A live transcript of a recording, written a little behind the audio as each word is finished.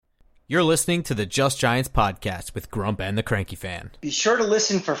You're listening to the Just Giants podcast with Grump and the Cranky Fan. Be sure to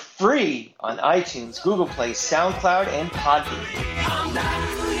listen for free on iTunes, Google Play, SoundCloud, and Podbean.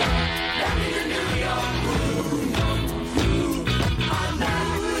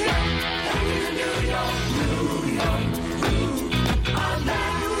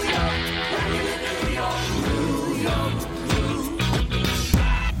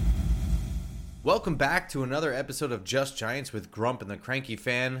 Welcome back to another episode of Just Giants with Grump and the Cranky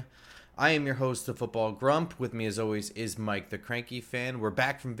Fan. I am your host, the Football Grump. With me, as always, is Mike, the Cranky Fan. We're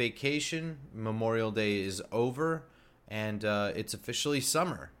back from vacation. Memorial Day is over, and it's officially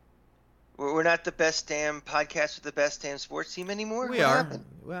summer. We're not the best damn podcast with the best damn sports team anymore? We are.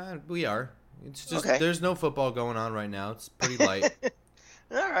 Well, we are. It's just There's no football going on right now. It's pretty light.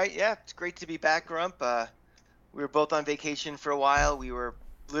 All right, yeah. It's great to be back, Grump. We were both on vacation for a while. We were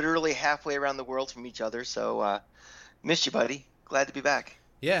literally halfway around the world from each other, so missed you, buddy. Glad to be back.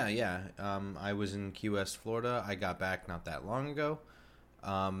 Yeah. I was in Key West, Florida. I got back not that long ago.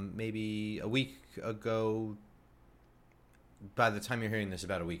 Maybe a week ago. By the time you're hearing this,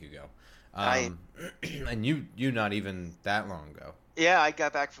 about a week ago. And you not even that long ago. Yeah, I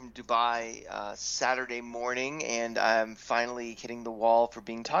got back from Dubai Saturday morning, and I'm finally hitting the wall for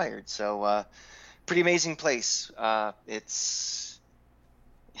being tired. So, pretty amazing place. It's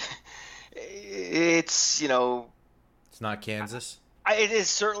not Kansas. It is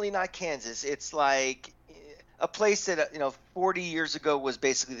certainly not Kansas. It's like a place that 40 years ago was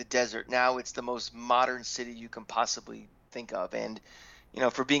basically the desert. Now it's the most modern city you can possibly think of, and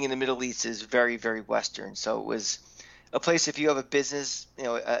for being in the Middle East is very, very Western. So it was a place, if you have a business,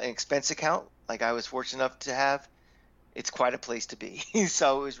 an expense account like I was fortunate enough to have, it's quite a place to be.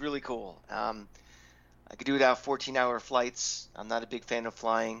 So it was really cool. I could do it out 14-hour flights. I'm not a big fan of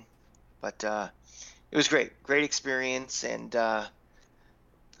flying, but it was great experience. And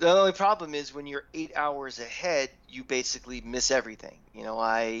the only problem is when you're 8 hours ahead, you basically miss everything. When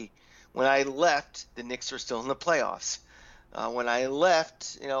I left, the Knicks were still in the playoffs. When I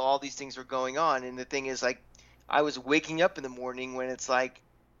left, all these things were going on. And the thing is, like, I was waking up in the morning when it's like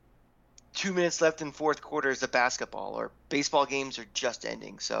 2 minutes left in fourth quarters of basketball, or baseball games are just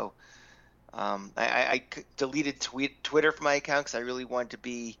ending. So I deleted Twitter from my account because I really wanted to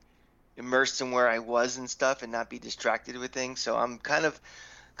be immersed in where I was and stuff and not be distracted with things. So I'm kind of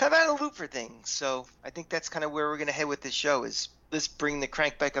out of the loop for things. So I think that's kind of where we're going to head with this show, is let's bring the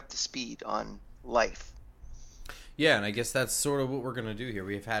crank back up to speed on life. Yeah, and I guess that's sort of what we're going to do here.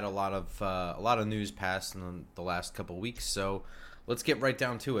 We've had a lot of news pass in the last couple of weeks, so let's get right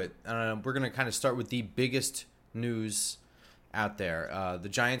down to it. We're going to kind of start with the biggest news out there. The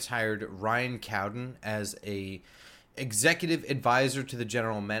Giants hired Ryan Cowden as a executive advisor to the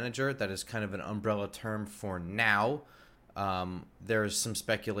general manager. That is kind of an umbrella term for now. There's some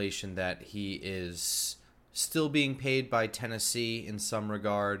speculation that he is still being paid by Tennessee in some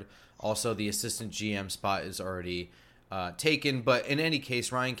regard. Also, the assistant GM spot is already taken. But in any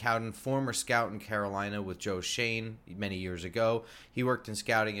case, Ryan Cowden, former scout in Carolina with Joe Shane many years ago. He worked in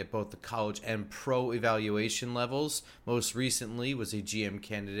scouting at both the college and pro evaluation levels. Most recently was a GM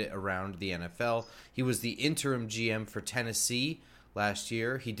candidate around the NFL. He was the interim GM for Tennessee last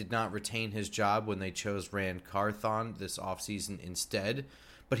year. He did not retain his job when they chose Rand Carthon this offseason instead.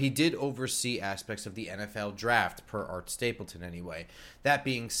 But he did oversee aspects of the NFL draft, per Art Stapleton anyway. That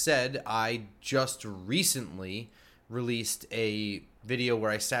being said, I just recently released a video where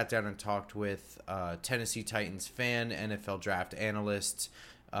I sat down and talked with Tennessee Titans fan, NFL draft analyst,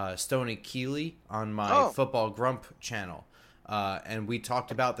 Stoney Keeley on my Football Grump channel. And we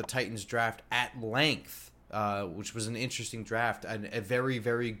talked about the Titans draft at length, which was an interesting draft, and a very,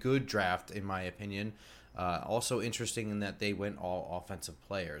 very good draft in my opinion. Also interesting in that they went all offensive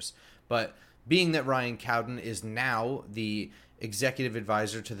players. But being that Ryan Cowden is now the executive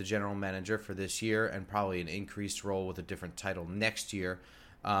advisor to the general manager for this year, and probably an increased role with a different title next year,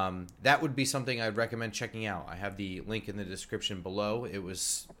 that would be something I'd recommend checking out. I have the link in the description below. It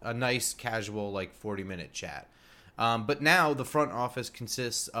was a nice, casual, 40-minute chat. But now the front office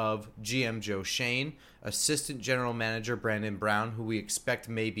consists of GM Joe Shane, assistant general manager Brandon Brown, who we expect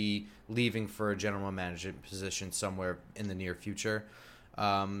may be leaving for a general manager position somewhere in the near future.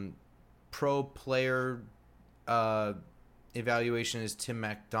 Pro player evaluation is Tim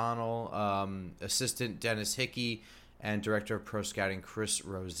McDonnell, assistant Dennis Hickey, and director of pro scouting Chris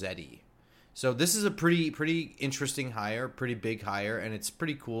Rossetti. So this is a pretty interesting hire, pretty big hire, and it's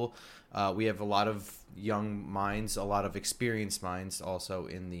pretty cool. We have a lot of young minds, a lot of experienced minds also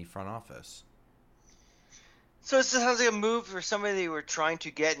in the front office. So it sounds like a move for somebody they were trying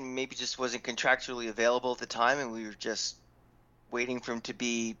to get and maybe just wasn't contractually available at the time, and we were just waiting for him to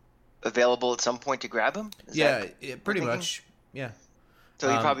be available at some point to grab him? Pretty much. Yeah.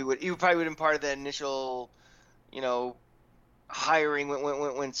 So he probably would. He probably would have been part of the initial, hiring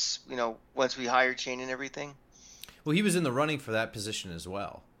once we hired Shane and everything. Well, he was in the running for that position as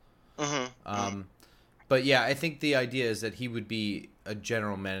well. Mm-hmm. But yeah, I think the idea is that he would be a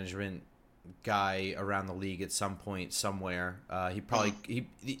general management guy around the league at some point somewhere.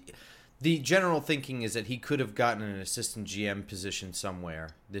 The general thinking is that he could have gotten an assistant GM position somewhere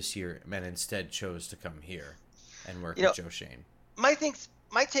this year, and instead chose to come here and work with Joe Shane. My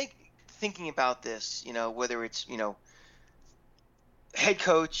take thinking about this, whether it's head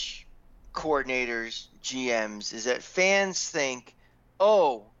coach, coordinators, GMs, is that fans think,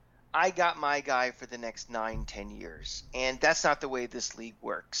 oh, I got my guy for the next 9-10 years. And that's not the way this league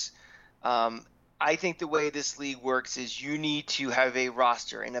works. I think the way this league works is you need to have a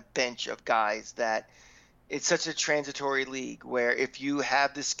roster and a bench of guys that it's such a transitory league where if you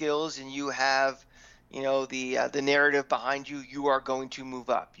have the skills and you have the narrative behind you, you are going to move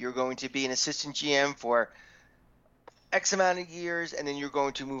up. You're going to be an assistant GM for X amount of years, and then you're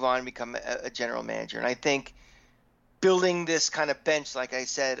going to move on and become a general manager. And I think building this kind of bench, like I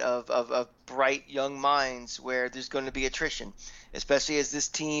said, of bright young minds where there's going to be attrition, especially as this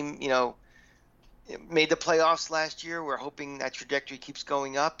team, made the playoffs last year. We're hoping that trajectory keeps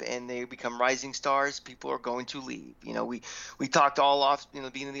going up and they become rising stars. People are going to leave. We talked all off,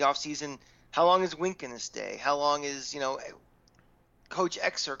 beginning of the off season. How long is Wink going to stay? How long is, Coach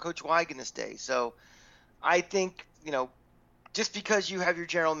X or Coach Y going to stay? So I think, just because you have your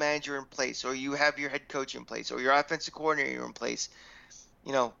general manager in place or you have your head coach in place or your offensive coordinator in place,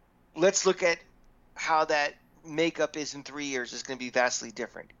 let's look at how that makeup is in 3 years. Is going to be vastly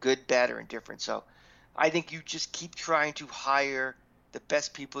different, good, bad, or indifferent. So I think you just keep trying to hire the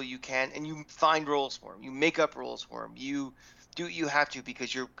best people you can and you find roles for them. You make up roles for them. You do what you have to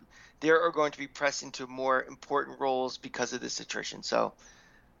because there are going to be pressed into more important roles because of this attrition. So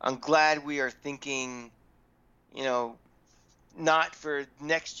I'm glad we are thinking, not for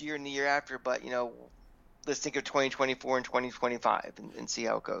next year and the year after, but, let's think of 2024 and 2025 and see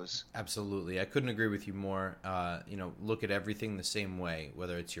how it goes. Absolutely. I couldn't agree with you more. Look at everything the same way,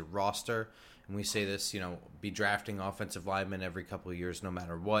 whether it's your roster, and we say this, be drafting offensive linemen every couple of years no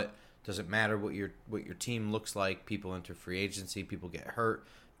matter what. Doesn't matter what your team looks like. People enter free agency, people get hurt,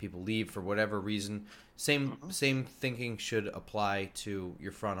 people leave for whatever reason. Same thinking should apply to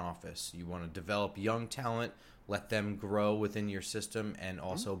your front office. You want to develop young talent, let them grow within your system, and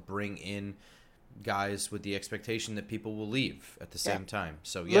also bring in guys with the expectation that people will leave at the same time.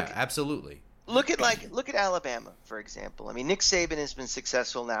 So absolutely. Look at Alabama, for example. I mean, Nick Saban has been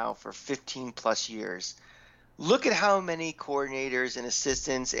successful now for 15 plus years. Look at how many coordinators and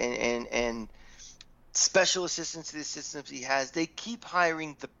assistants and special assistants to the assistants he has. They keep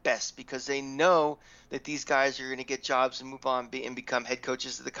hiring the best because they know that these guys are going to get jobs and move on and become head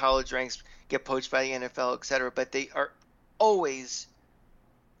coaches of the college ranks, get poached by the NFL, etc. But they are always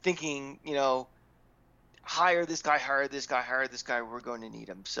thinking, hire this guy, hire this guy, we're going to need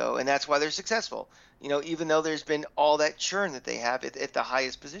him. So, and that's why they're successful, even though there's been all that churn that they have at the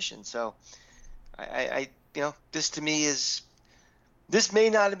highest position. So I this to me this may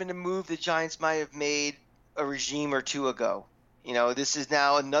not have been a move the Giants might have made a regime or two ago. This is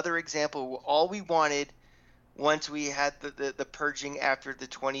now another example of all we wanted once we had the purging after the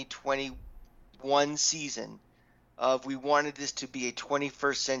 2021 season of we wanted this to be a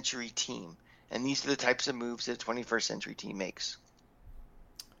 21st century team. And these are the types of moves that a 21st century team makes.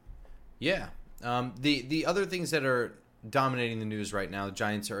 Yeah. The other things that are dominating the news right now, the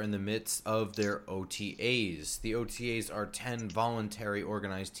Giants are in the midst of their OTAs. The OTAs are 10 voluntary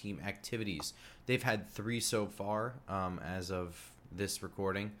organized team activities. They've had 3 so far as of this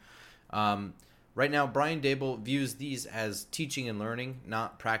recording. Right now, Brian Dable views these as teaching and learning,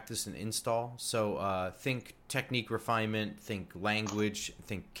 not practice and install. So think technique refinement, think language,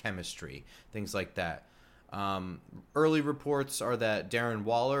 think chemistry, things like that. Early reports are that Darren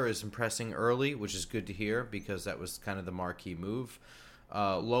Waller is impressing early, which is good to hear because that was kind of the marquee move.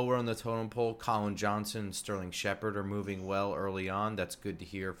 Lower on the totem pole, Colin Johnson and Sterling Shepard are moving well early on. That's good to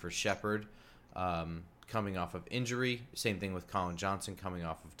hear for Shepard. Coming off of injury. Same thing with Colin Johnson coming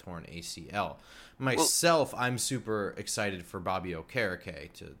off of torn ACL. Myself, I'm super excited for Bobby Okereke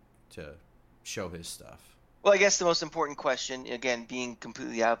to show his stuff. Well, I guess the most important question, again, being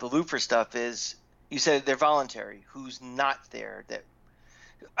completely out of the loop for stuff, is you said they're voluntary. Who's not there? That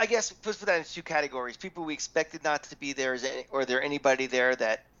I guess let's put that in 2 categories. People we expected not to be there, or there anybody there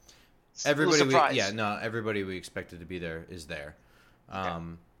that everybody we expected to be there is there. Okay.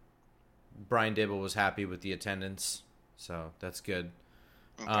 Brian Dable was happy with the attendance, so that's good.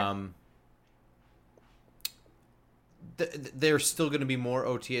 Okay. There's still going to be more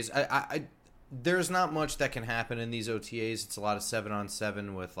OTAs. There's not much that can happen in these OTAs. It's a lot of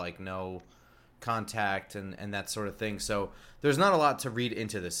 7-on-7 with like no contact and that sort of thing. So there's not a lot to read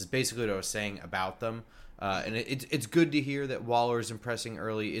into this. Is basically what I was saying about them. And it's good to hear that Waller is impressing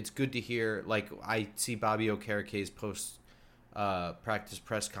early. It's good to hear, like, I see Bobby Okereke's post practice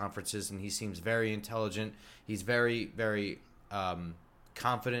press conferences, and he seems very intelligent. He's very, very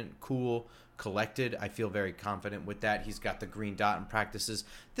confident, cool, collected. I feel very confident with that. He's got the green dot in practices.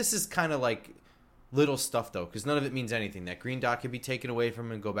 This is kind of like little stuff, though, because none of it means anything. That green dot can be taken away from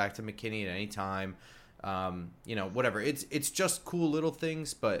him and go back to McKinney at any time. Whatever. It's just cool little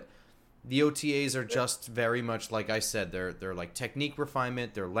things, but the OTAs are just very much, like I said, they're like technique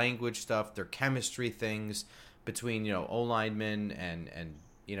refinement, they're language stuff, they're chemistry things between, O-linemen and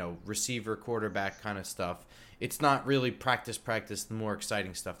receiver, quarterback kind of stuff. It's not really practice, the more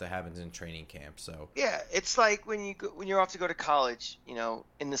exciting stuff that happens in training camp. So Yeah, it's like when you're off to go to college,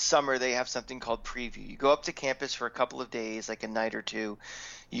 in the summer they have something called preview. You go up to campus for a couple of days, like a night or two.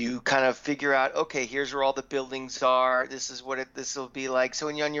 You kind of figure out, okay, here's where all the buildings are. This is what this will be like. So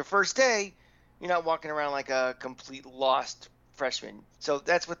when you're on your first day, you're not walking around like a complete lost freshman. So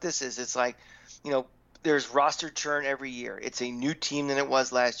that's what this is. It's like, there's roster churn every year. It's a new team than it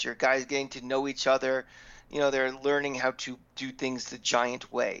was last year. Guys getting to know each other. They're learning how to do things the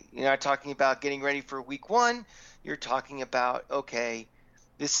Giant way. You're not talking about getting ready for week one. You're talking about, okay,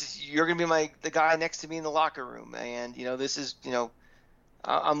 you're going to be the guy next to me in the locker room. And, this is,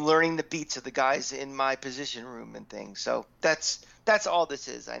 I'm learning the beats of the guys in my position room and things. So that's all this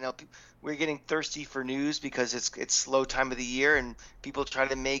is. I know we're getting thirsty for news because it's slow time of the year and people try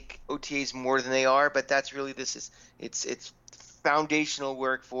to make OTAs more than they are. But that's really it's foundational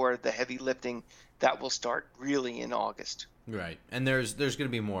work for the heavy lifting that will start really in August. Right, and there's going to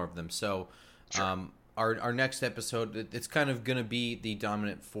be more of them. So, Sure. Our next episode, it's kind of going to be the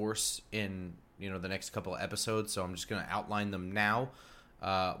dominant force in the next couple of episodes. So I'm just going to outline them now.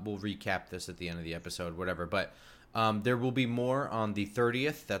 We'll recap this at the end of the episode, whatever. But there will be more on the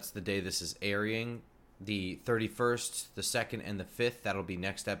 30th. That's the day this is airing. The 31st, the 2nd, and the 5th. That'll be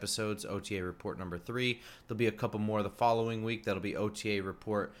next episodes. OTA Report number 3. There'll be a couple more the following week. That'll be OTA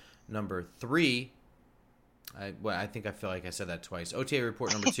Report number 3. I think I feel like I said that twice. OTA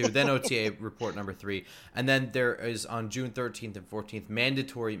Report number 2, then OTA Report number 3. And then there is on June 13th and 14th,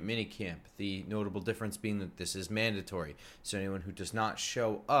 mandatory minicamp. The notable difference being that this is mandatory. So anyone who does not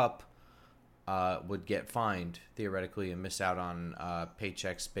show up would get fined, theoretically, and miss out on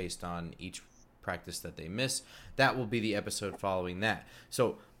paychecks based on each practice that they miss. That will be the episode following that.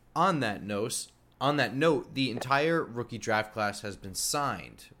 So on that note, the entire rookie draft class has been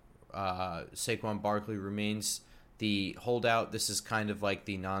signed. Saquon Barkley remains the holdout. This is kind of like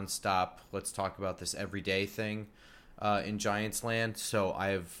the nonstop, let's talk about this every day thing in Giants land. So I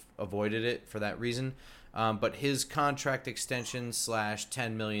have avoided it for that reason. But his contract extension /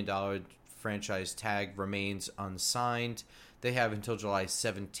 $10 million franchise tag remains unsigned. They have until July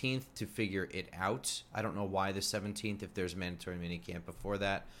 17th to figure it out. I don't know why the 17th, if there's mandatory minicamp before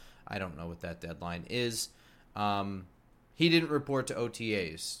that. I don't know what that deadline is. He didn't report to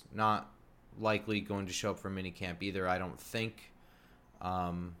OTAs. Not likely going to show up for minicamp either, I don't think.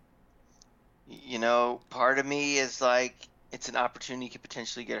 Part of me is like, it's an opportunity he could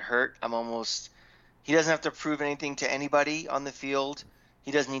potentially get hurt. He doesn't have to prove anything to anybody on the field.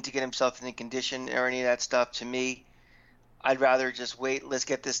 He doesn't need to get himself in condition or any of that stuff. To me, I'd rather just wait. Let's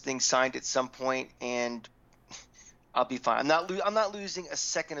get this thing signed at some point, and I'll be fine. I'm not losing a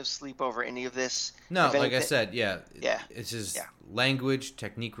second of sleep over any of this. No, like I said, yeah. It's just Yeah. language,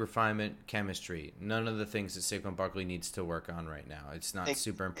 technique refinement, chemistry. None of the things that Saquon Barkley needs to work on right now. It's not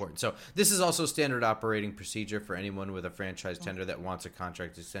super important. So this is also standard operating procedure for anyone with a franchise tender that wants a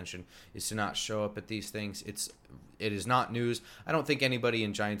contract extension, is to not show up at these things. It is not news. I don't think anybody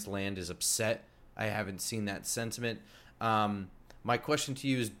in Giants land is upset. I haven't seen that sentiment. My question to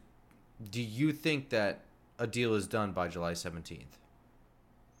you is, do you think that a deal is done by July 17th?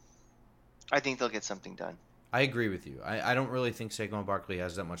 I think they'll get something done. I agree with you. I don't really think Saquon Barkley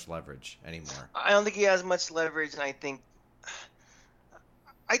has that much leverage anymore. I don't think he has much leverage, and I think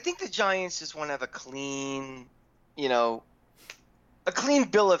the Giants just want to have a clean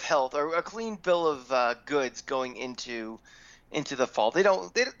bill of health or a clean bill of goods going into the fall. This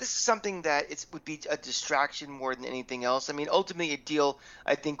is something that would be a distraction more than anything else. I mean, ultimately a deal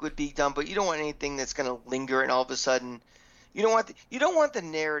I think would be done, but you don't want anything that's going to linger and all of a sudden you don't want the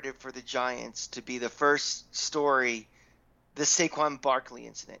narrative for the Giants to be the first story, the Saquon Barkley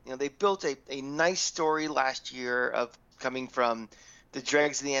incident. They built a nice story last year of coming from the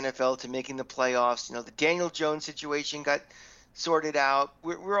dregs of the NFL to making the playoffs. You know, the Daniel Jones situation got sorted out.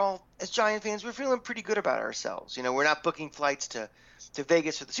 We're all, as Giant fans, we're feeling pretty good about ourselves. You know, we're not booking flights to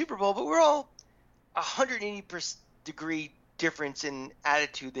Vegas for the Super Bowl, but we're all 180-degree difference in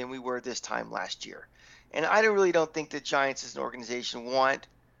attitude than we were this time last year. And I really don't think the Giants as an organization want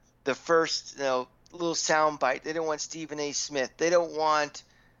the first, little soundbite. They don't want Stephen A. Smith. They don't want,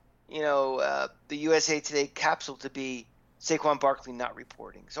 the USA Today capsule to be Saquon Barkley not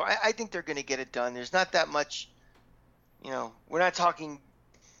reporting. So I think they're going to get it done. There's not that much, we're not talking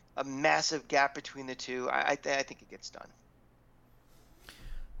a massive gap between the two. I think it gets done.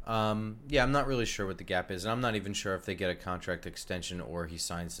 Yeah, I'm not really sure what the gap is, and I'm not even sure if they get a contract extension or he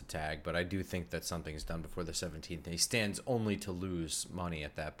signs the tag, but I do think that something's done before the 17th. He stands only to lose money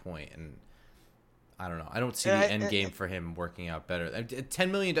at that point, and I don't know. I don't see the end game for him working out better.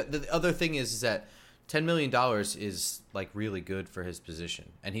 $10 million. The other thing is that $10 million is like really good for his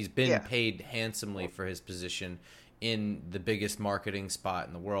position, and he's been paid handsomely for his position in the biggest marketing spot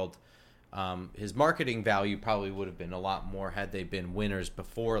in the world. His marketing value probably would have been a lot more had they been winners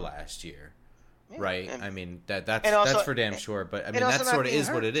before last year, right? I mean that's for damn sure. But I mean that sort of is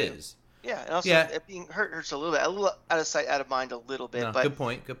what it is. Yeah, and also being hurt hurts a little out of sight, out of mind a little bit. No, but good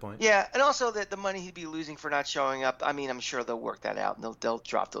point. Yeah, and also that the money he'd be losing for not showing up. I mean, I'm sure they'll work that out and they'll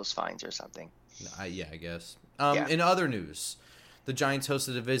drop those fines or something. I guess. In other news, the Giants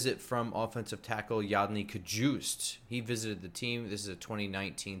hosted a visit from offensive tackle Yadni Kajust. He visited the team. This is a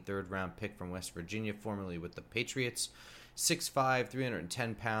 2019 third-round pick from West Virginia, formerly with the Patriots. 6'5",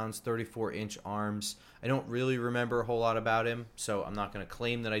 310 pounds, 34-inch arms. I don't really remember a whole lot about him, so I'm not going to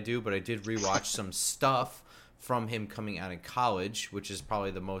claim that I do, but I did rewatch some stuff from him coming out in college, which is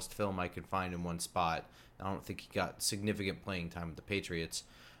probably the most film I could find in one spot. I don't think he got significant playing time with the Patriots.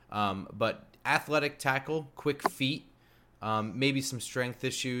 But athletic tackle, quick feet, maybe some strength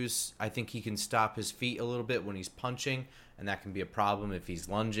issues. I think he can stop his feet a little bit when he's punching, and that can be a problem if he's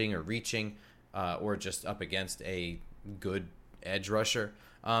lunging or reaching or just up against a good edge rusher.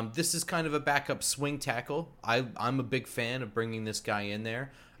 This is kind of a backup swing tackle. I'm a big fan of bringing this guy in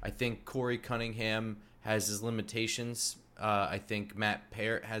there. I think Corey Cunningham has his limitations. I think Matt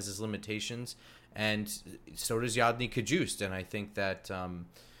Parrott has his limitations, and so does Yadni Kajust. And I think that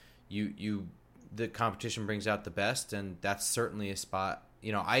the competition brings out the best, and that's certainly a spot.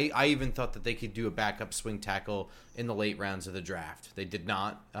 I even thought that they could do a backup swing tackle in the late rounds of the draft. They did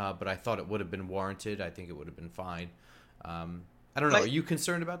not, but I thought it would have been warranted. I think it would have been fine. I don't know. Are you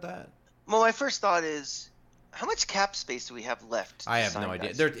concerned about that? Well, my first thought is, how much cap space do we have left? I have no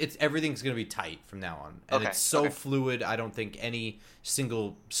idea. Everything's going to be tight from now on, and it's so fluid. I don't think any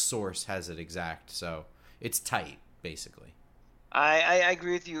single source has it exact, so it's tight, basically. I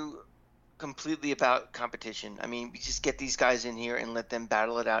agree with you completely about competition. I mean, we just get these guys in here and let them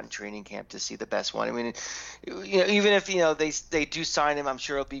battle it out in training camp to see the best one. I mean, even if they do sign him, I'm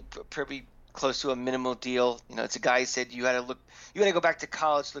sure it'll be pretty close to a minimal deal. It's a guy who said you got to go back to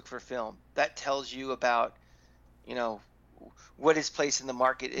college to look for film. That tells you about what his place in the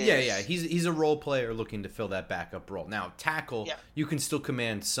market is. Yeah. He's a role player looking to fill that backup role. Now, tackle, you can still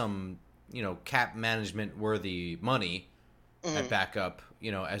command some cap management worthy money at backup,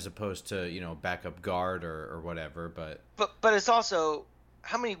 as opposed to backup guard or whatever. But it's also,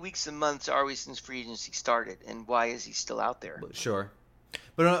 how many weeks and months are we since free agency started, and why is he still out there? Sure.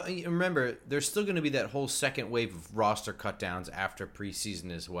 But remember, there's still going to be that whole second wave of roster cutdowns after preseason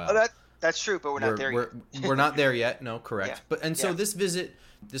as well. Oh, that's true, but we're not there yet. We're not there yet. No, correct. Yeah. So this visit,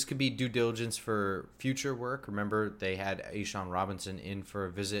 this could be due diligence for future work. Remember, they had Ashawn Robinson in for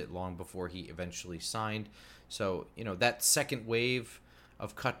a visit long before he eventually signed. So, that second wave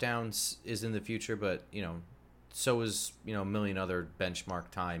of cutdowns is in the future, but, so is, a million other benchmark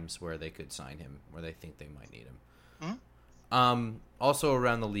times where they could sign him, where they think they might need him. Mm-hmm. Also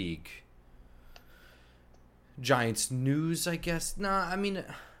around the league, Giants news, I guess.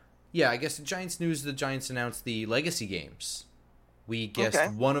 I guess the Giants news, the Giants announced the legacy games. We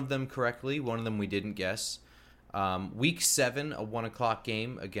guessed one of them correctly. One of them we didn't guess. Week 7, a 1 o'clock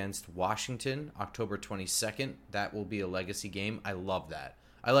game against Washington, October 22nd. That will be a legacy game. I love that.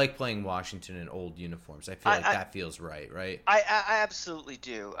 I like playing Washington in old uniforms. I feel that feels right? I absolutely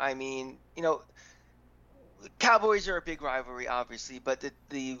do. I mean, Cowboys are a big rivalry, obviously, but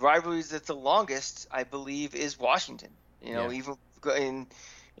the rivalries that's the longest, I believe, is Washington. Even in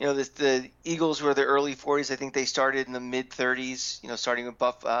the Eagles were the early 40s. I think they started in the mid 30s. Starting with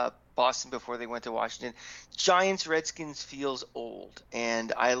Boston before they went to Washington. Giants Redskins feels old,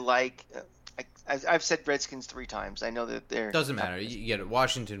 and I like. I've said Redskins 3 times. I know that they're doesn't matter. You get a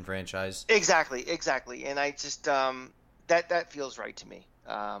Washington franchise. Exactly, and I just that feels right to me.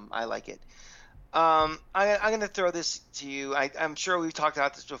 I like it. I'm going to throw this to you. I'm sure we've talked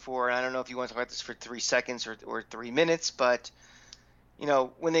about this before, and I don't know if you want to talk about this for 3 seconds or 3 minutes, but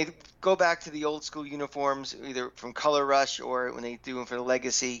when they go back to the old school uniforms, either from Color Rush or when they do them for the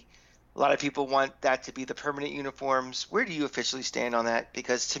Legacy, a lot of people want that to be the permanent uniforms. Where do you officially stand on that?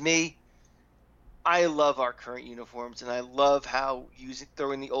 Because to me, I love our current uniforms, and I love how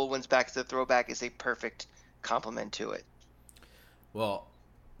throwing the old ones back to the throwback is a perfect complement to it. Well,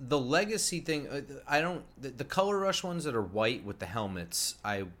 the Legacy thing, I don't. The Color Rush ones that are white with the helmets,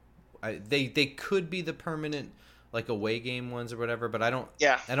 they could be the permanent like away game ones or whatever, but I don't.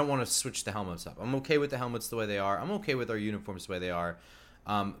 Yeah. I don't want to switch the helmets up. I'm okay with the helmets the way they are. I'm okay with our uniforms the way they are.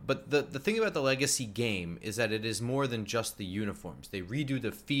 But the thing about the Legacy game is that it is more than just the uniforms. They redo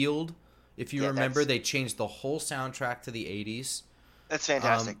the field. If you remember, they changed the whole soundtrack to the 80s. That's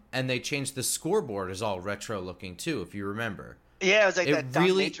fantastic. And they changed the scoreboard is all retro looking too, if you remember. Yeah, it was like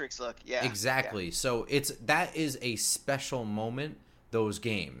that Matrix look. Yeah, exactly. Yeah. So that is a special moment. Those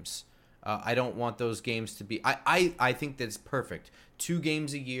games, I don't want those games to be. I think that's perfect. 2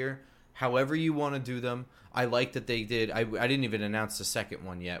 games a year, however you want to do them. I like that they did. I didn't even announce the second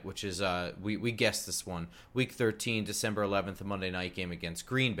one yet, which is we guessed this one. Week 13, December 11th, a Monday night game against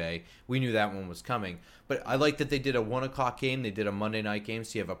Green Bay. We knew that one was coming, but I like that they did a 1:00 game. They did a Monday night game,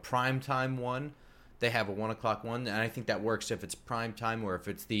 so you have a primetime one. They have a 1:00 one, and I think that works if it's prime time or if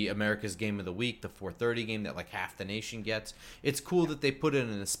it's the America's Game of the Week, the 4:30 game that like half the nation gets. It's cool that they put it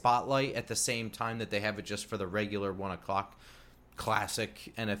in the spotlight at the same time that they have it just for the regular 1:00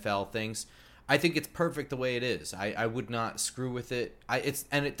 classic NFL things. I think it's perfect the way it is. I would not screw with it.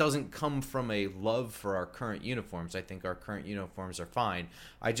 And it doesn't come from a love for our current uniforms. I think our current uniforms are fine.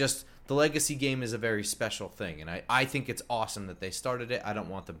 The Legacy game is a very special thing, and I think it's awesome that they started it. I don't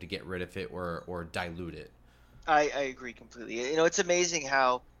want them to get rid of it or dilute it. I agree completely. It's amazing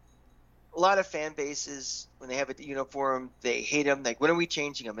how a lot of fan bases, when they have a uniform, they hate them. Like, when are we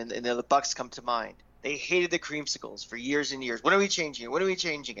changing them? And the Bucks come to mind. They hated the creamsicles for years and years. When are we changing it? When are we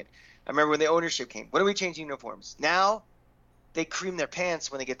changing it? I remember when the ownership came. When are we changing uniforms? Now they cream their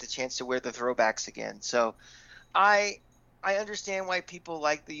pants when they get the chance to wear the throwbacks again. So I understand why people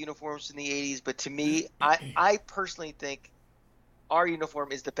like the uniforms in the 80s, but to me, I personally think our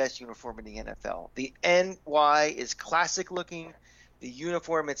uniform is the best uniform in the NFL. The NY is classic looking. The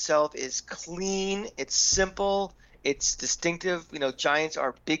uniform itself is clean. It's simple. It's distinctive. Giants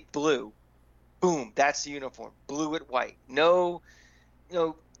are big blue. Boom, that's the uniform. Blue and white. No,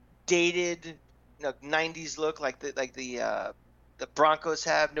 dated 90s look like the Broncos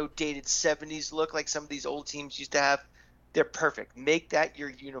have. No dated 70s look like some of these old teams used to have. They're perfect. Make that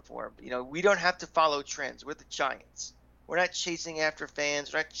your uniform. We don't have to follow trends. We're the Giants. We're not chasing after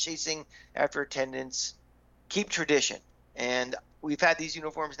fans. We're not chasing after attendance. Keep tradition. And we've had these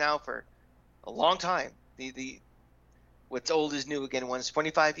uniforms now for a long time. The what's old is new again. Once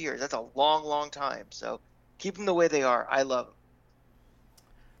 25 years. That's a long, long time. So keep them the way they are. I love them.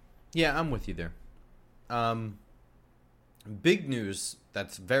 Yeah, I'm with you there. Big news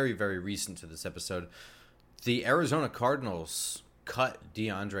that's very, very recent to this episode. The Arizona Cardinals cut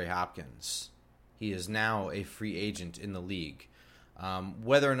DeAndre Hopkins. He is now a free agent in the league.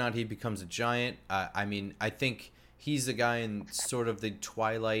 Whether or not he becomes a Giant, I think he's a guy in sort of the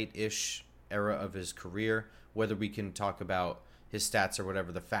twilight-ish era of his career. Whether we can talk about his stats or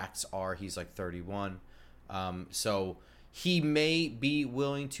whatever, the facts are he's like 31. So he may be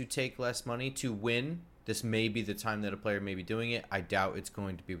willing to take less money to win. This may be the time that a player may be doing it. I doubt it's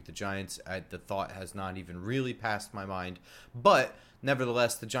going to be with the Giants. The thought has not even really passed my mind. But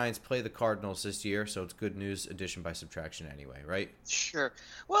nevertheless, the Giants play the Cardinals this year, so it's good news, addition by subtraction anyway, right? Sure.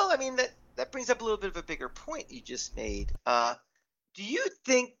 Well, that brings up a little bit of a bigger point you just made. Do you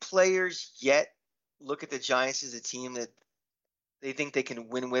think players yet look at the Giants as a team that they think they can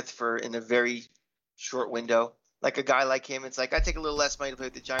win with in a very short window? Like a guy like him, it's like, I take a little less money to play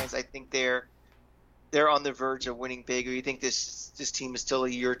with the Giants. I think they're on the verge of winning big. Or you think this team is still a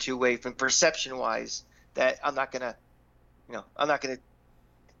year or two away from perception-wise that I'm not gonna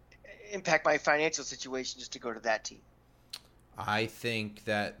impact my financial situation just to go to that team? I think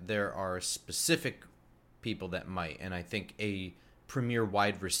that there are specific people that might, and I think a premier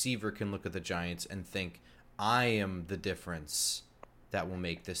wide receiver can look at the Giants and think, I am the difference that will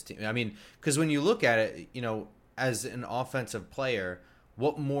make this team. Because when you look at it, as an offensive player,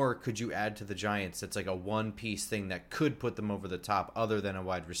 what more could you add to the Giants that's like a one-piece thing that could put them over the top other than a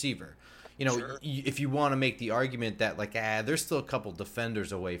wide receiver? Sure. If you want to make the argument that there's still a couple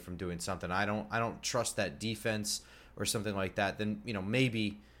defenders away from doing something. I don't trust that defense or something like that, then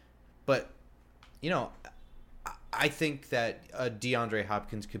maybe. But I think that DeAndre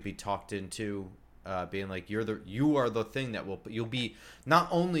Hopkins could be talked into being like, you are the thing that you'll be. Not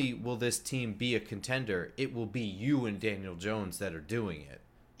only will this team be a contender, it will be you and Daniel Jones that are doing it,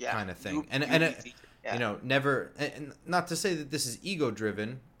 kind of thing. Never. And not to say that this is ego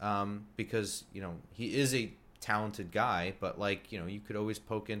driven, because he is a talented guy, but you could always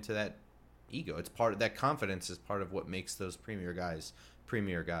poke into that ego. It's part of that confidence is part of what makes those premier guys.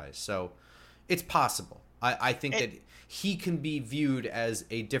 So it's possible. I think that he can be viewed as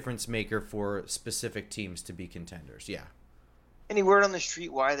a difference maker for specific teams to be contenders. Yeah. Any word on the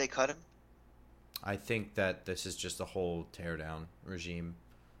street why they cut him? I think that this is just a whole teardown regime,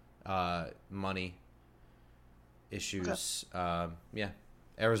 money issues. Okay. Yeah,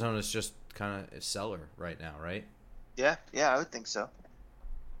 Arizona's just kind of a seller right now, right? Yeah, I would think so.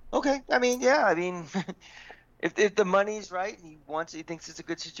 Okay, if the money's right and he thinks it's a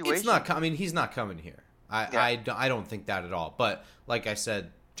good situation. It's not. He's not coming here. I don't think that at all. But like I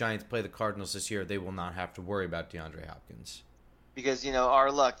said, Giants play the Cardinals this year. They will not have to worry about DeAndre Hopkins. Because, our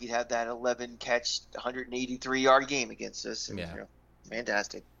luck, you'd have that 11-catch, 183-yard game against us. And,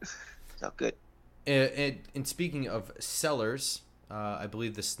 fantastic. So good. And speaking of sellers, I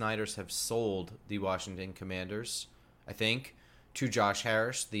believe the Snyders have sold the Washington Commanders, I think, to Josh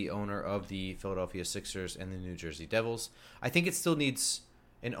Harris, the owner of the Philadelphia Sixers and the New Jersey Devils. I think it still needs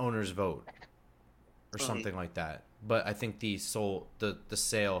an owner's vote or something like that. But I think the sale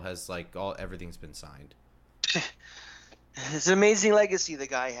has everything's been signed. It's an amazing legacy the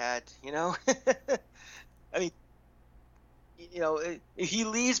guy had, if he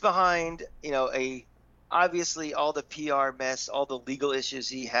leaves behind, obviously all the PR mess, all the legal issues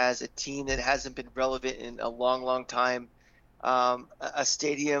he has, a team that hasn't been relevant in a long, long time, a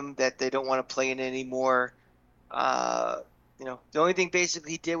stadium that they don't want to play in anymore. The only thing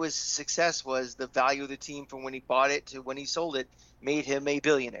basically he did was success was the value of the team from when he bought it to when he sold it made him a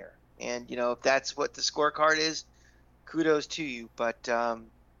billionaire. And, if that's what the scorecard is, kudos to you. But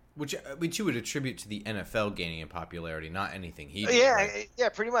which you would attribute to the NFL gaining in popularity, not anything he did. Yeah, right? Yeah,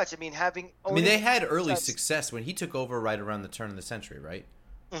 pretty much. They had early success when he took over right around the turn of the century, right?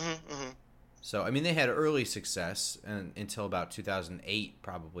 Mm-hmm. So, they had early success until about 2008,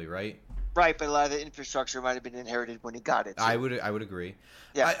 probably, right? Right, but a lot of the infrastructure might have been inherited when he got it. So. I would agree.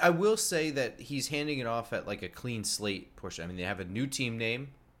 Yeah. I will say that he's handing it off at a clean slate push. They have a new team name,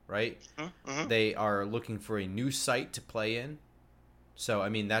 right? Mm-hmm. They are looking for a new site to play in. So,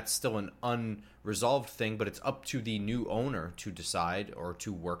 that's still an unresolved thing, but it's up to the new owner to decide or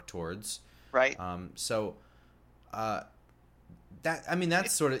to work towards. Right.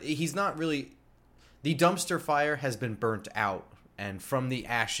 That's sort of, he's not really, the dumpster fire has been burnt out, and from the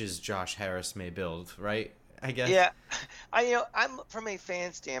ashes, Josh Harris may build, right? I guess. Yeah. I'm from a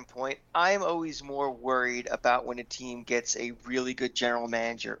fan standpoint, I'm always more worried about when a team gets a really good general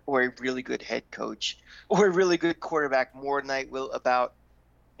manager or a really good head coach or a really good quarterback more than I will about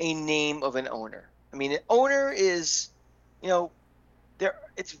a name of an owner. An owner is,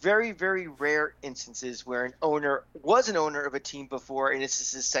 it's very, very rare instances where an owner was an owner of a team before and this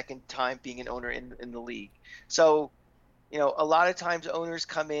is his second time being an owner in the league. So, a lot of times owners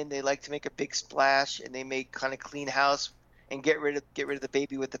come in, they like to make a big splash and they make kind of clean house and get rid of the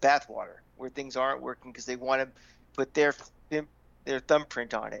baby with the bathwater where things aren't working because they want to put their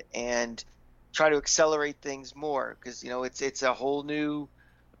thumbprint on it and try to accelerate things more because it's a whole new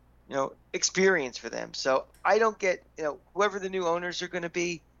experience for them. So I don't get whoever the new owners are going to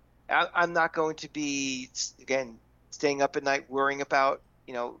be. I'm not going to be again staying up at night worrying about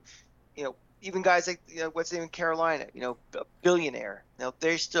even guys like what's name in Carolina, a billionaire.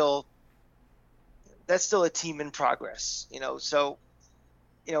 That's still a team in progress. So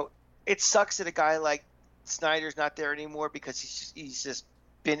it sucks that a guy like Snyder's not there anymore because he's just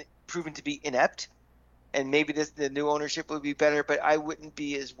been proven to be inept. And maybe the new ownership would be better, but I wouldn't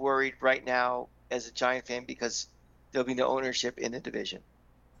be as worried right now as a Giant fan because there'll be no ownership in the division.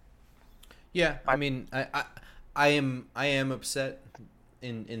 Yeah, I am upset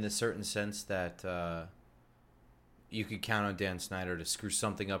in the certain sense that you could count on Dan Snyder to screw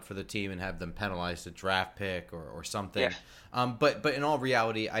something up for the team and have them penalized a draft pick or something. Yeah. But in all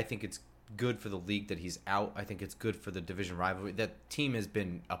reality, I think it's good for the league that he's out. I think it's good for the division rivalry. That team has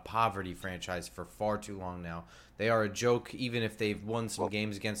been a poverty franchise for far too long now. They are a joke, even if they've won some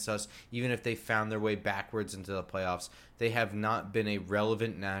games against us, even if they found their way backwards into the playoffs. They have not been a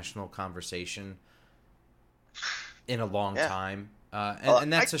relevant national conversation in a long time.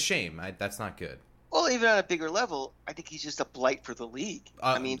 And that's a shame. That's not good. Well, even on a bigger level, I think he's just a blight for the league.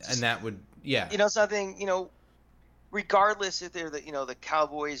 And that would, yeah. Something, regardless if they're the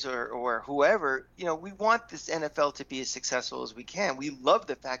Cowboys or whoever, we want this NFL to be as successful as we can. We love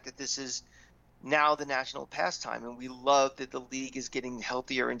the fact that this is now the national pastime, and we love that the league is getting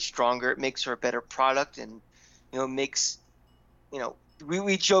healthier and stronger. It makes for a better product, and makes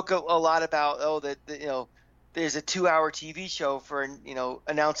we joke a lot about that there's a 2-hour TV show for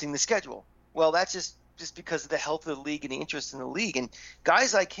announcing the schedule. Well, that's just because of the health of the league and the interest in the league, and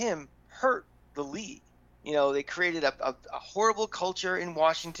guys like him hurt the league. They created a horrible culture in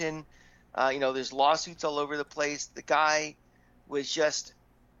Washington. There's lawsuits all over the place. The guy was just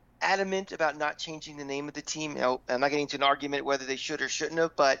adamant about not changing the name of the team. I'm not getting into an argument whether they should or shouldn't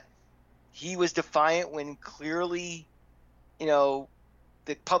have, but he was defiant when clearly, the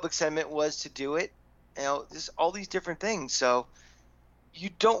public sentiment was to do it. There's all these different things. So you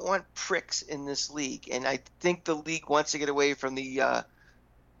don't want pricks in this league. And I think the league wants to get away from the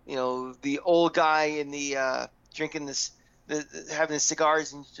old guy in the drinking having the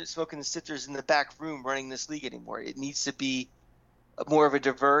cigars and smoking the sitters in the back room running this league anymore. It needs to be more of a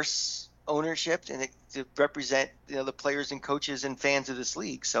diverse ownership and to represent the players and coaches and fans of this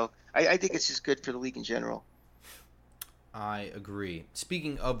league. So I think it's just good for the league in general. I agree.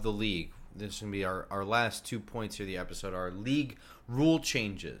 Speaking of the league, this is going to be our last 2 points here of the episode, our league rule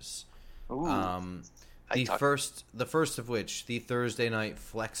changes. Ooh. The first of which, the Thursday night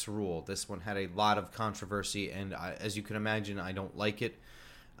flex rule. This one had a lot of controversy, and as you can imagine, I don't like it.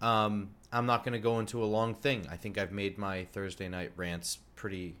 I'm not going to go into a long thing. I think I've made my Thursday night rants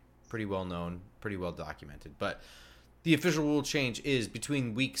pretty well known, pretty well documented. But the official rule change is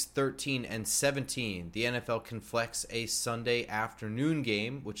between weeks 13 and 17, the NFL can flex a Sunday afternoon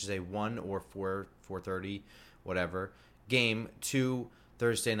game, which is a 1 or 4:30, whatever, game to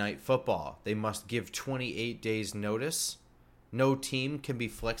Thursday night football. They must give 28 days notice. No team can be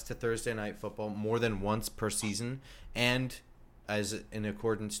flexed to Thursday night football more than once per season, and as in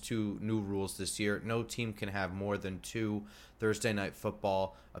accordance to new rules this year, no team can have more than 2 Thursday night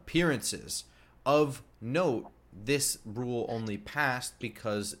football appearances. Of note, this rule only passed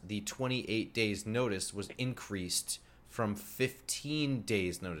because the 28 days notice was increased from 15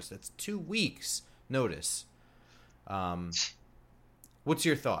 days notice. That's 2 weeks notice. What's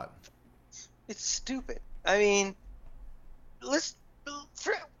your thought? It's stupid. I mean,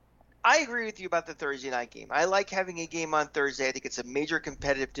 I agree with you about the Thursday night game. I like having a game on Thursday. I think it's a major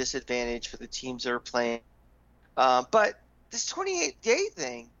competitive disadvantage for the teams that are playing. But this 28-day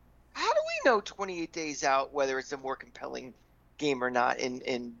thing, how do we know 28 days out whether it's a more compelling game or not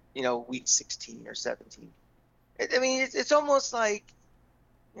in week 16 or 17? I mean, it's almost like,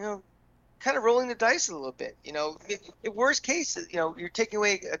 kind of rolling the dice a little bit. In worst case, you're taking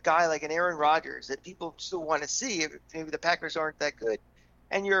away a guy like an Aaron Rodgers that people still want to see if maybe the Packers aren't that good.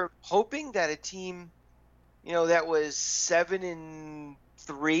 And you're hoping that a team, that was 7-3,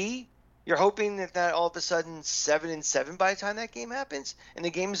 you're hoping that all of a sudden 7-7 by the time that game happens and the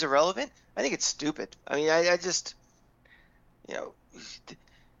game is irrelevant. I think it's stupid. I mean, I just,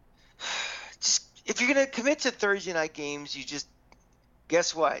 just if you're going to commit to Thursday night games, you just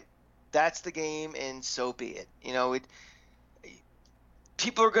guess what? That's the game, and so be it.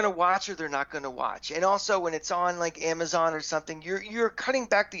 People are going to watch or they're not going to watch. And also when it's on like Amazon or something, you're cutting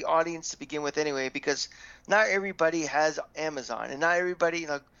back the audience to begin with anyway, because not everybody has Amazon, and not everybody,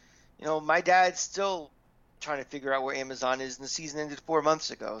 my dad's still trying to figure out where Amazon is, and the season ended 4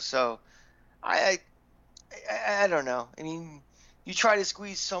 months ago. So I don't know. I mean, you try to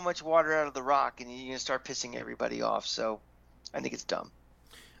squeeze so much water out of the rock and you're going to start pissing everybody off. So I think it's dumb.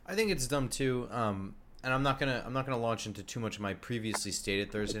 I think it's dumb too. And I'm not gonna launch into too much of my previously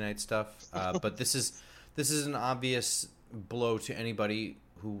stated Thursday night stuff, but this is an obvious blow to anybody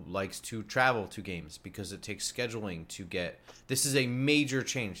who likes to travel to games, because it takes scheduling to get. This is a major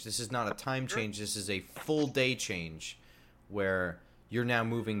change. This is not a time change. This is a full day change, where you're now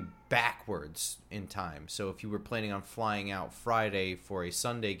moving backwards in time. So if you were planning on flying out Friday for a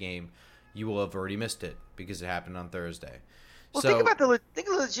Sunday game, you will have already missed it because it happened on Thursday. Well, think of the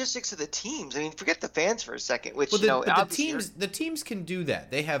logistics of the teams. I mean, forget the fans for a second. Which the teams can do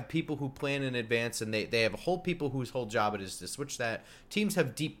that. They have people who plan in advance, and they have whole people whose whole job it is to switch that. Teams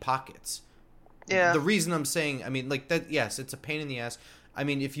have deep pockets. Yeah. The reason I'm saying, I mean, like that. Yes, it's a pain in the ass. I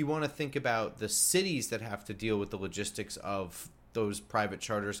mean, if you want to think about the cities that have to deal with the logistics of those private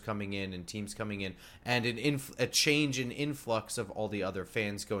charters coming in and teams coming in, and a change in influx of all the other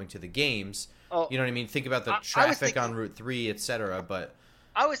fans going to the games. Oh, you know what I mean? Think about the traffic on Route 3, etc. But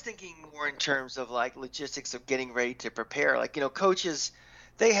I was thinking more in terms of like logistics of getting ready to prepare. Like, coaches,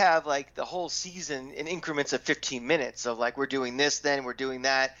 they have like the whole season in increments of 15 minutes of like, we're doing this, then we're doing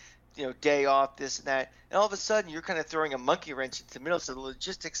that. day off, this and that, and all of a sudden you're kind of throwing a monkey wrench into the middle. So the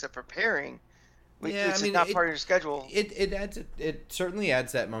logistics of preparing, which Yeah, I is mean, not part of your schedule. it certainly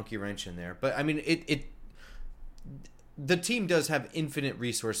adds that monkey wrench in there. But I mean, the team does have infinite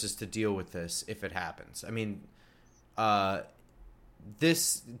resources to deal with this if it happens. I mean,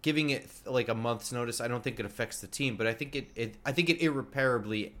 this giving it like a month's notice, I don't think it affects the team, but I think it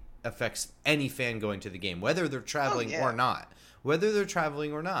irreparably affects any fan going to the game, whether they're traveling or not. Whether they're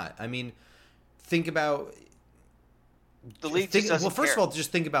traveling or not. I mean, think about the league. First of all,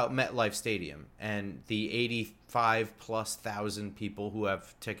 just think about MetLife Stadium and the 85,000+ people who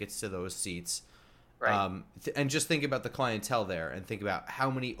have tickets to those seats. Right. And just think about the clientele there, and think about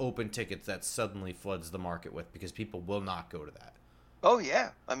how many open tickets that suddenly floods the market with, because people will not go to that. Oh yeah,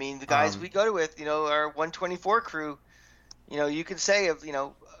 I mean the guys we go to with, our 124 crew, you could say of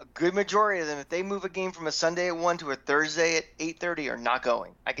a good majority of them, if they move a game from a Sunday at 1 to a Thursday at 8:30, are not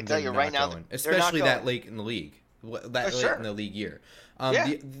going. I can tell you right now, especially that late in the league, late in the league year.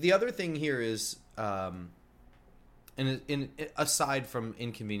 The other thing here is, and aside from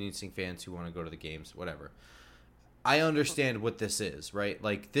inconveniencing fans who want to go to the games, whatever, I understand what this is, right?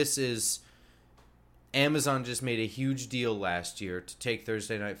 Like, this is Amazon just made a huge deal last year to take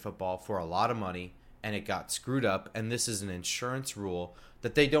Thursday Night Football for a lot of money, and it got screwed up, and this is an insurance rule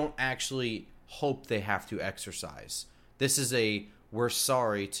that they don't actually hope they have to exercise. This is we're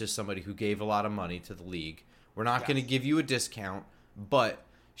sorry to somebody who gave a lot of money to the league. We're not going to give you a discount, but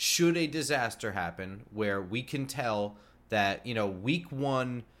should a disaster happen where we can tell that, week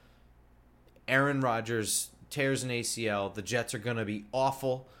 1, Aaron Rodgers tears an ACL, the Jets are going to be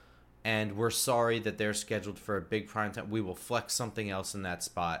awful, and we're sorry that they're scheduled for a big prime time, we will flex something else in that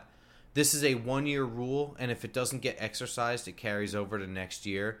spot. This is a 1-year rule, and if it doesn't get exercised, it carries over to next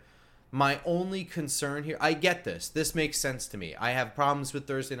year. My only concern here, I get this. This makes sense to me. I have problems with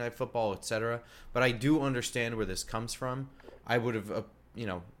Thursday Night Football, etc., but I do understand where this comes from. I would have,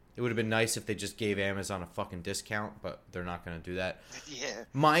 it would have been nice if they just gave Amazon a fucking discount, but they're not going to do that. Yeah.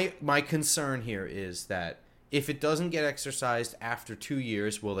 My concern here is that if it doesn't get exercised after 2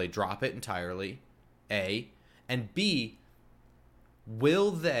 years, will they drop it entirely? A. And B,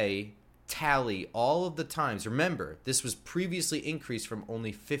 will they tally all of the times? Remember, this was previously increased from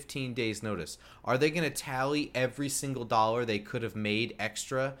only 15 days notice. Are they going to tally every single dollar they could have made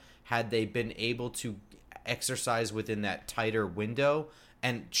extra had they been able to exercise within that tighter window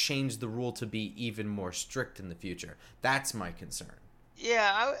and change the rule to be even more strict in the future? That's my concern.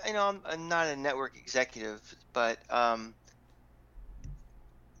 Yeah, I'm not a network executive, but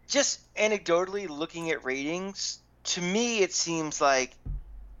just anecdotally looking at ratings, to me it seems like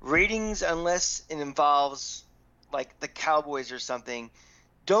ratings, unless it involves like the Cowboys or something,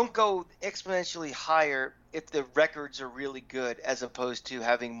 don't go exponentially higher if the records are really good, as opposed to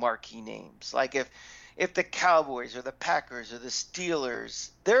having marquee names. Like if the Cowboys or the Packers or the Steelers,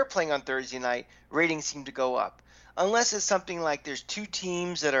 they're playing on Thursday night, ratings seem to go up. Unless it's something like there's two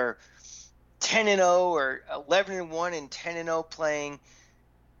teams that are 10-0 or 11-1 and 10-0 playing,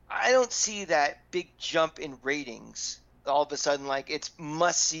 I don't see that big jump in ratings all of a sudden. Like, it's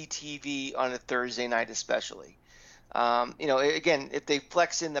must-see TV on a Thursday night especially. Again, if they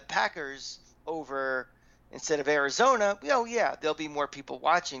flex in the Packers over instead of Arizona, there'll be more people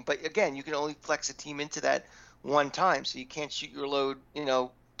watching. But again, you can only flex a team into that one time, so you can't shoot your load,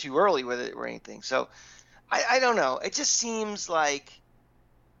 too early with it or anything. So I don't know. It just seems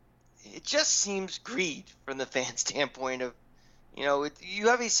greed from the fan standpoint of, you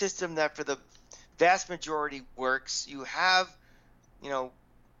have a system that for the vast majority works. You have,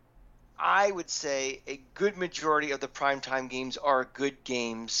 I would say a good majority of the primetime games are good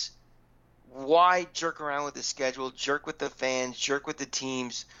games. Why jerk around with the schedule, jerk with the fans, jerk with the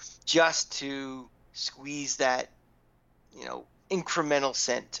teams, just to squeeze that, incremental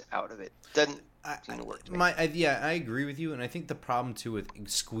cent out of it? Doesn't seem to work to me. I agree with you, and I think the problem too with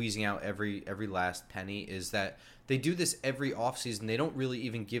squeezing out every last penny is that they do this every offseason. They don't really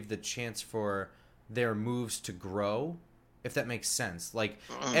even give the chance for their moves to grow, if that makes sense. Like,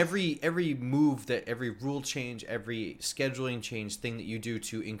 every move, that every rule change, every scheduling change thing that you do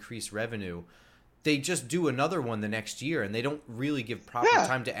to increase revenue, they just do another one the next year, and they don't really give proper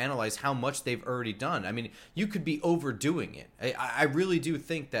time to analyze how much they've already done. I mean, you could be overdoing it. I really do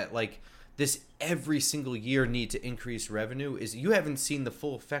think that, like, this every single year need to increase revenue is you haven't seen the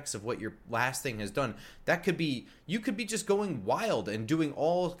full effects of what your last thing has done. That could be, you could be just going wild and doing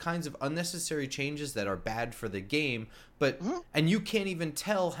all kinds of unnecessary changes that are bad for the game, but and you can't even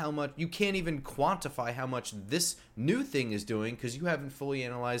tell how much, you can't even quantify how much this new thing is doing because you haven't fully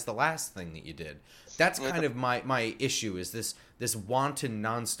analyzed the last thing that you did. That's kind of my issue, is this wanton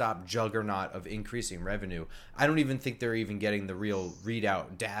nonstop juggernaut of increasing revenue. I don't even think they're even getting the real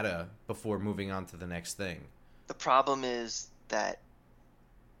readout data before moving on to the next thing. The problem is that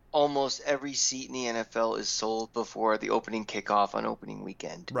almost every seat in the NFL is sold before the opening kickoff on opening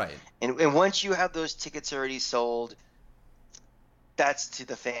weekend. Right. And once you have those tickets already sold, that's to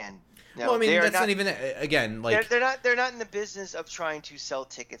the fan. No, well, I mean, that's not even, again, like... They're not in the business of trying to sell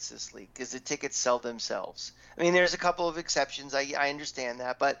tickets this league, because the tickets sell themselves. I mean, there's a couple of exceptions. I understand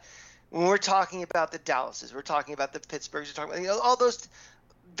that. But when we're talking about the Dallases, we're talking about the Pittsburghs, we're talking about, all those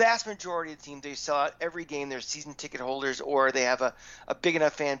vast majority of the teams, they sell out every game. They're season ticket holders, or they have a big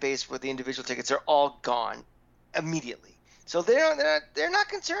enough fan base where the individual tickets are all gone immediately. So they're not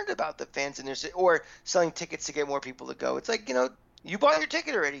concerned about the fans in their city or selling tickets to get more people to go. It's like, you bought your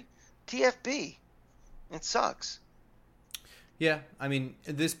ticket already. TFB. It sucks. Yeah, I mean,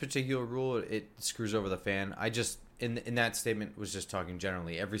 this particular rule, it screws over the fan. I just, in that statement, was just talking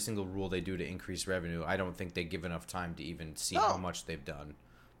generally. Every single rule they do to increase revenue, I don't think they give enough time to even see how much they've done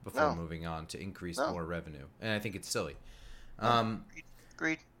before moving on to increase more revenue. And I think it's silly.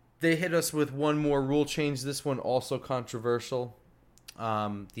 Agreed. They hit us with one more rule change. This one also controversial.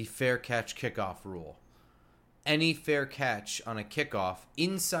 The fair catch kickoff rule. Any fair catch on a kickoff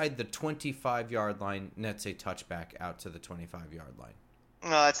inside the 25-yard line nets a touchback out to the 25-yard line.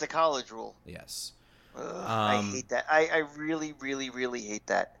 No, it's the college rule. Yes. I hate that. I really, really, really hate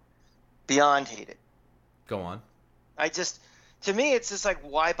that. Beyond hate it. Go on. To me, it's just like,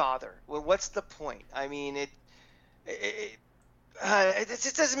 why bother? Well, what's the point? I mean, it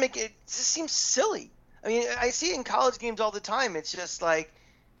just doesn't make it. It just seems silly. I mean, I see it in college games all the time. It's just like,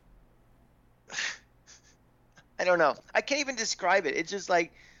 I don't know. I can't even describe it. It's just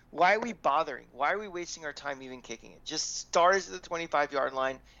like, why are we bothering? Why are we wasting our time even kicking it? Just start us at the 25-yard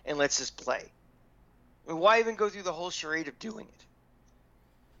line and let's just play. I mean, why even go through the whole charade of doing it?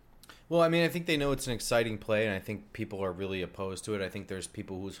 Well, I mean, I think they know it's an exciting play, and I think people are really opposed to it. I think there's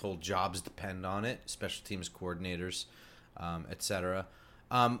people whose whole jobs depend on it, special teams coordinators, etc.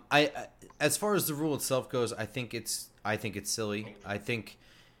 As far as the rule itself goes, I think it's silly. I think,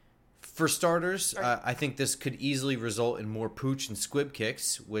 for starters, I think this could easily result in more pooch and squib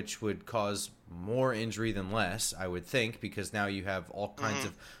kicks, which would cause more injury than less, I would think, because now you have all kinds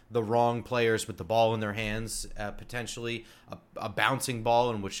of the wrong players with the ball in their hands, potentially a bouncing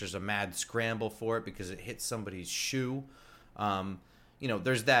ball in which there's a mad scramble for it because it hits somebody's shoe.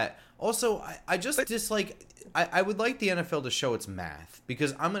 There's that. Also, I just dislike... I would like the NFL to show its math,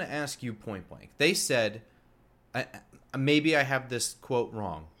 because I'm going to ask you point blank. They said... maybe I have this quote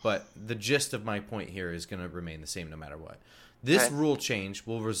wrong, but the gist of my point here is going to remain the same no matter what. This rule change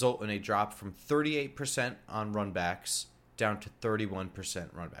will result in a drop from 38% on runbacks down to 31%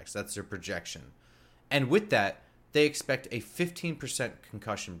 runbacks. That's their projection. And with that, they expect a 15%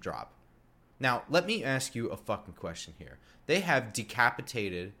 concussion drop. Now, let me ask you a fucking question here. They have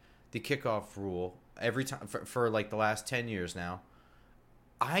decapitated the kickoff rule every time for like the last 10 years now.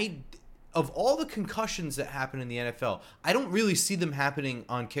 Of all the concussions that happen in the NFL, I don't really see them happening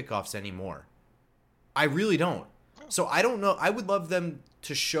on kickoffs anymore. I really don't. So I don't know. I would love them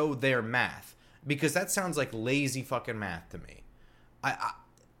to show their math, because that sounds like lazy fucking math to me.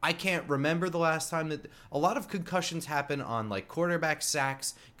 I can't remember the last time that a lot of concussions happen on like quarterback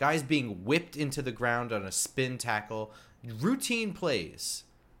sacks, guys being whipped into the ground on a spin tackle, routine plays.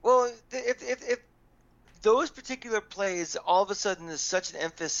 Well, if those particular plays, all of a sudden there's such an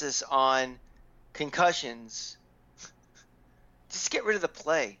emphasis on concussions, just get rid of the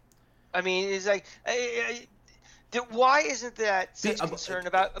play. I mean, it's like, why isn't that such concern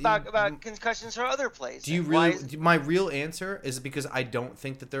about concussions or other plays? Do you really? My real answer is because I don't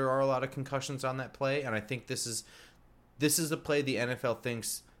think that there are a lot of concussions on that play, and I think this is a play the NFL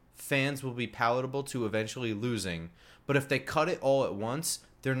thinks fans will be palatable to eventually losing. But if they cut it all at once,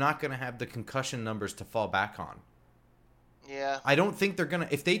 they're not going to have the concussion numbers to fall back on. Yeah. I don't think they're going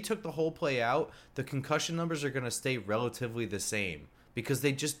to... If they took the whole play out, the concussion numbers are going to stay relatively the same, because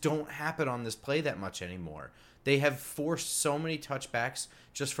they just don't happen on this play that much anymore. They have forced so many touchbacks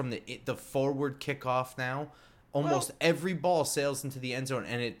just from the forward kickoff now. Almost every ball sails into the end zone,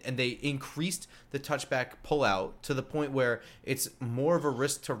 and they increased the touchback pullout to the point where it's more of a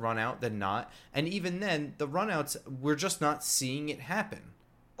risk to run out than not. And even then, the runouts, we're just not seeing it happen.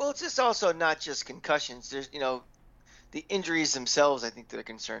 Well, it's just also not just concussions. There's, the injuries themselves, I think they're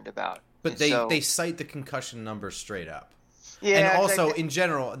concerned about. But And they so, cite the concussion numbers straight up. And yeah, also, in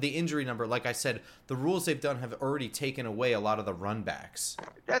general, the injury number, like I said, the rules they've done have already taken away a lot of the run backs.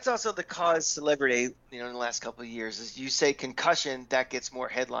 that's also the cause celebrity, in the last couple of years. Is you say concussion, that gets more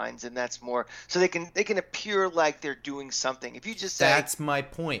headlines, and that's more so they can appear like they're doing something. If you just say That's my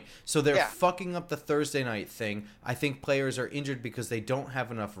point. So they're yeah, fucking up the Thursday night thing. I think players are injured because they don't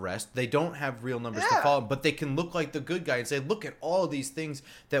have enough rest. They don't have real numbers to yeah, follow, but they can look like the good guy and say, look at all of these things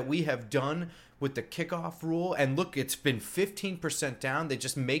that we have done with the kickoff rule, and look, it's been 15% down. They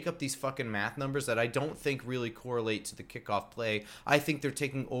just make up these fucking math numbers that I don't think really correlate to the kickoff play. I think they're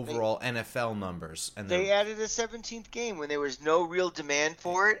taking overall NFL numbers, and they added a 17th game when there was no real demand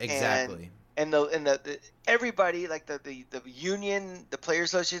for it. exactly. And the everybody, like the union, the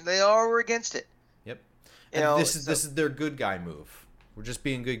players association, they all were against it. Yep. You And know, this is their good guy move. We're just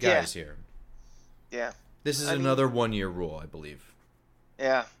being good guys here. Yeah. This is another 1-year rule, I believe.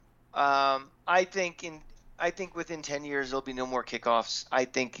 Yeah. I think within 10 years there'll be no more kickoffs. I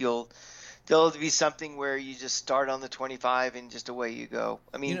think there'll be something where you just start on the 25 and just away you go.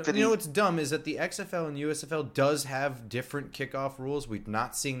 I mean, you know what's dumb is that the XFL and USFL does have different kickoff rules. We're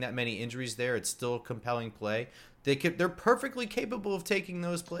not seeing that many injuries there. It's still compelling play. They're perfectly capable of taking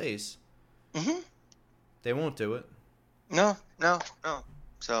those plays. Mm-hmm. They won't do it. No.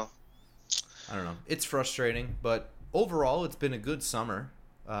 So I don't know. It's frustrating, but overall, it's been a good summer.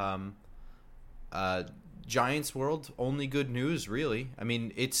 Giants world, only good news, really. I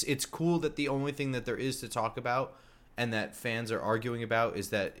mean, it's cool that the only thing that there is to talk about and that fans are arguing about is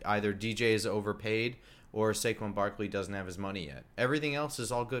that either DJ is overpaid or Saquon Barkley doesn't have his money yet. Everything else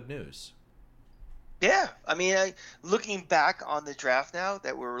is all good news. yeah, I mean, looking back on the draft now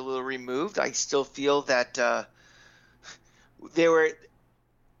that we're a little removed, I still feel that there were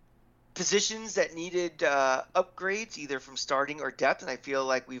positions that needed upgrades, either from starting or depth, and I feel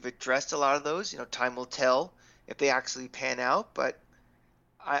like we've addressed a lot of those. Time will tell if they actually pan out, but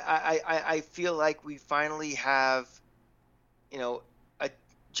I feel like we finally have, a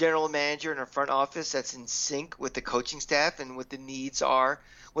general manager and a front office that's in sync with the coaching staff and what the needs are,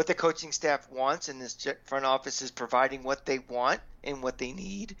 what the coaching staff wants, and this front office is providing what they want and what they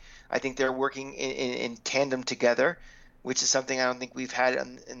need. I think they're working in tandem together, which is something I don't think we've had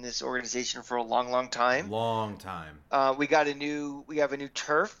in this organization for a long, long time. Long time. We have a new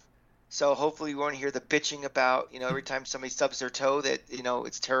turf, so hopefully we won't hear the bitching about, every time somebody stubs their toe that,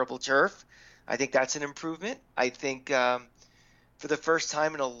 it's terrible turf. I think that's an improvement. I think for the first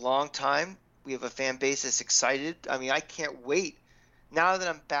time in a long time, we have a fan base that's excited. I mean, I can't wait. Now that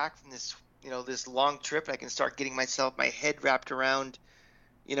I'm back from this, this long trip, I can start getting my head wrapped around,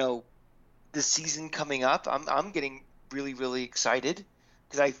 the season coming up. I'm getting really, really excited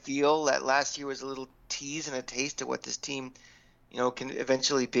because I feel that last year was a little tease and a taste of what this team, can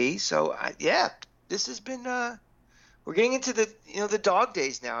eventually be. So this has been, we're getting into the dog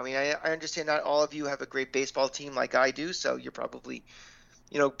days now. I mean, I understand not all of you have a great baseball team like I do. So you're probably,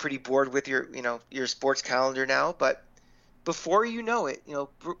 pretty bored with your sports calendar now, but before you know it,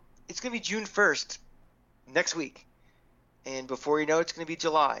 it's going to be June 1st next week. And before you know it, it's going to be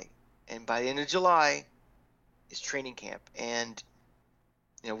July. And by the end of July, is training camp, and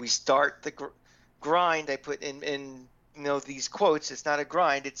we start the grind. I put in these quotes. It's not a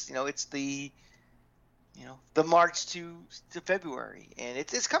grind. It's it's the March to February, and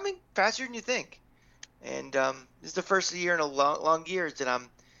it's coming faster than you think. And this is the first year in a long years that I'm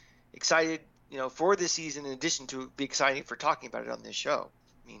excited for this season. In addition to be excited for talking about it on this show.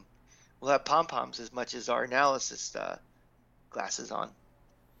 I mean, we'll have pom poms as much as our analysis glasses on.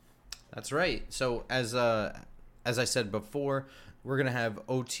 That's right. So as I said before, we're going to have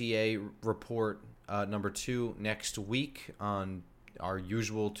OTA Report number 2 next week on our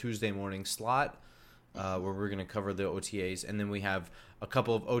usual Tuesday morning slot, where we're going to cover the OTAs. And then we have a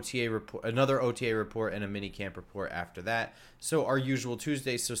couple of another OTA report and a mini camp report after that. So our usual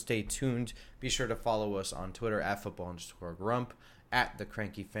Tuesday, so stay tuned. Be sure to follow us on Twitter at @football_grump, at The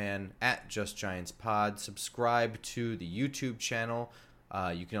Cranky Fan, at Just Giants Pod. Subscribe to the YouTube channel.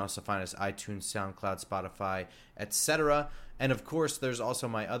 You can also find us iTunes, SoundCloud, Spotify, etc. And of course, there's also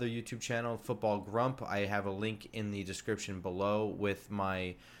my other YouTube channel, Football Grump. I have a link in the description below with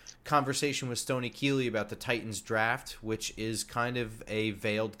my conversation with Stoney Keeley about the Titans draft, which is kind of a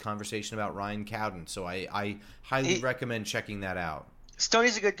veiled conversation about Ryan Cowden. So I highly recommend checking that out.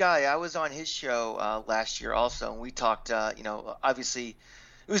 Stoney's a good guy. I was on his show last year also, and we talked, obviously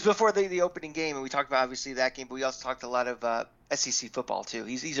it was before the opening game, and we talked about obviously that game, but we also talked a lot of SEC football too.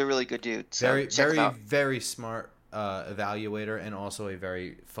 He's a really good dude. So very smart evaluator and also a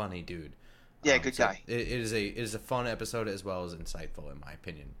very funny dude. Yeah, good guy. It is a fun episode as well as insightful, in my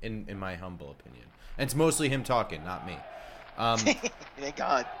opinion, in my humble opinion. And it's mostly him talking, not me. Thank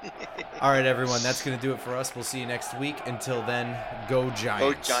God. All right, everyone, that's going to do it for us. We'll see you next week. Until then, go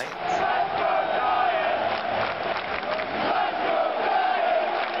Giants. Go Giants.